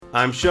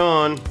I'm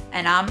Sean.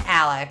 And I'm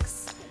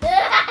Alex.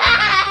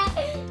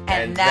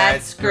 And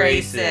that's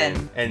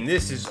Grayson. And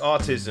this is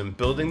Autism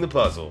Building the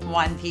Puzzle.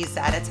 One piece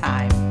at a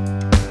time.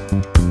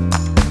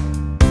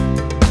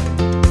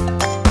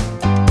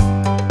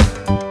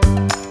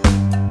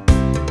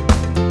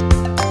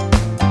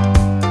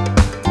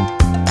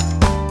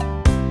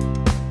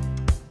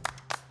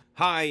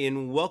 Hi,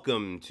 and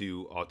welcome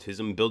to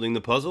Autism Building the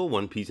Puzzle,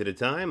 one piece at a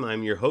time.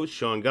 I'm your host,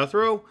 Sean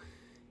Guthrow.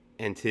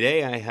 And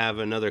today I have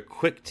another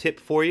quick tip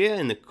for you.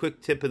 And the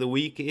quick tip of the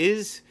week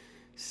is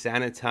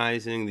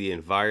sanitizing the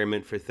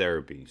environment for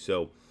therapy.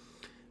 So,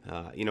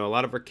 a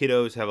lot of our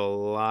kiddos have a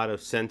lot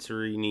of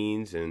sensory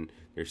needs, and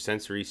they're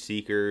sensory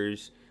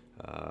seekers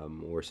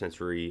or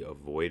sensory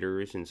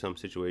avoiders in some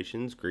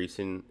situations.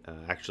 Grayson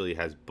actually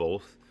has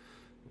both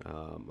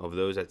of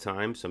those at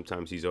times.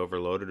 Sometimes he's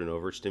overloaded and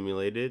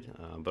overstimulated,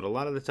 but a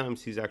lot of the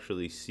times he's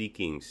actually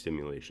seeking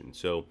stimulation.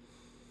 So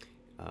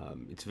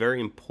it's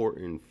very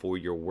important for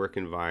your work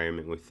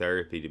environment with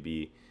therapy to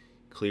be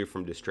clear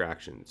from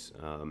distractions.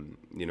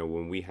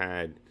 When we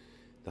had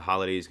the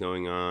holidays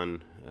going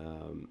on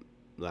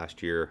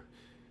last year,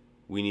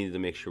 we needed to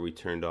make sure we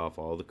turned off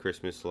all the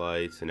Christmas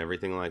lights and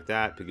everything like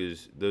that,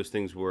 because those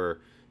things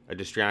were a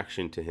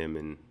distraction to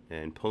him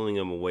and pulling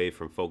him away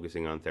from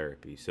focusing on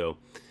therapy. So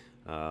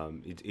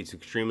it's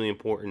extremely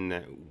important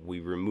that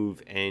we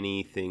remove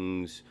any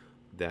things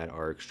that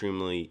are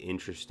extremely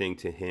interesting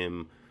to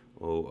him,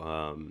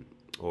 or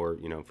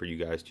for you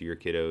guys, to your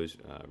kiddos,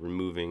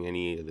 removing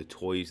any of the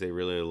toys they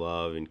really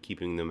love and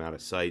keeping them out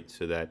of sight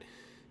so that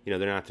they're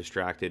not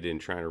distracted and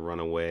trying to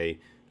run away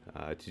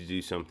to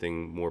do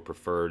something more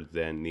preferred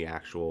than the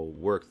actual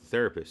work the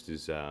therapist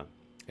is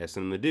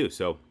asking them to do.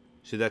 So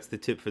that's the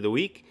tip for the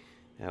week.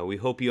 We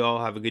hope you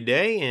all have a good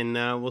day, and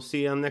we'll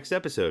see you on the next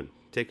episode.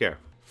 Take care.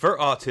 For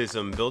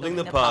Autism Building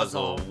the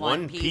Puzzle,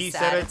 one piece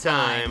at a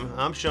time,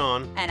 I'm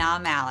Sean. And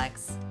I'm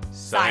Alex.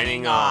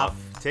 Signing off.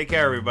 Take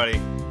care,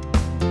 everybody.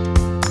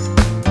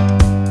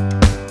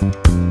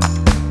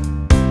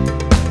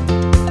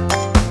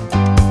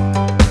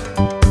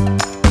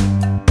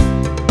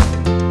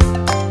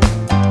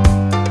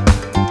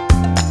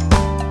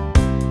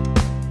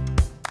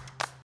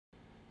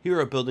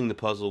 Here at Building the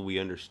Puzzle, we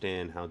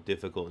understand how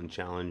difficult and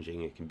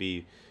challenging it can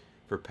be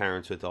for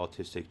parents with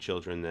autistic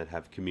children that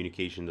have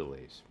communication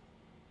delays.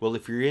 Well,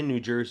 if you're in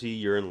New Jersey,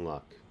 you're in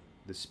luck.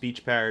 The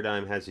Speech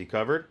Paradigm has you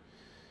covered.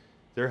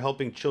 They're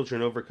helping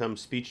children overcome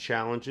speech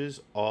challenges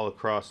all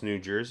across New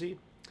Jersey.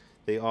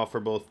 They offer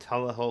both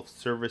telehealth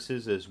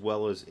services as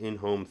well as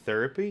in-home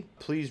therapy.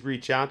 Please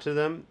reach out to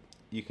them.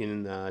 You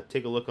can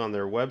take a look on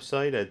their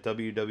website at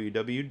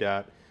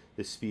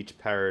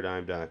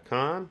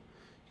www.thespeechparadigm.com.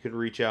 You can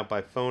reach out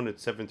by phone at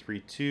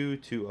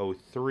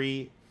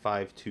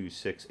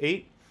 732-203-5268.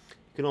 You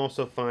can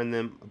also find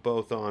them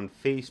both on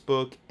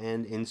Facebook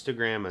and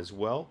Instagram as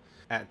well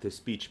at The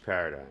Speech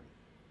Paradigm.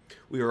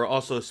 We are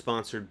also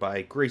sponsored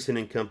by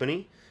Grayson &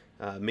 Company,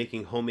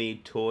 making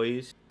homemade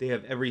toys. They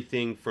have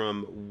everything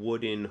from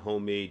wooden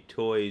homemade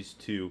toys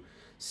to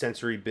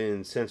sensory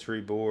bins, sensory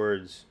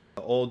boards,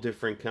 all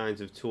different kinds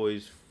of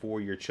toys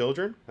for your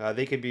children.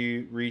 They can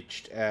be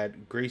reached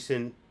at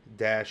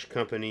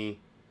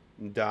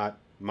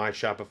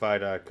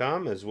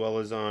grayson-company.myshopify.com, as well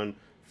as on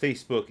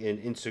Facebook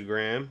and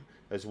Instagram,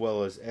 as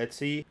well as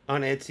Etsy.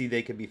 On Etsy,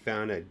 they can be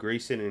found at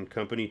Grayson &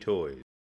 Company Toys.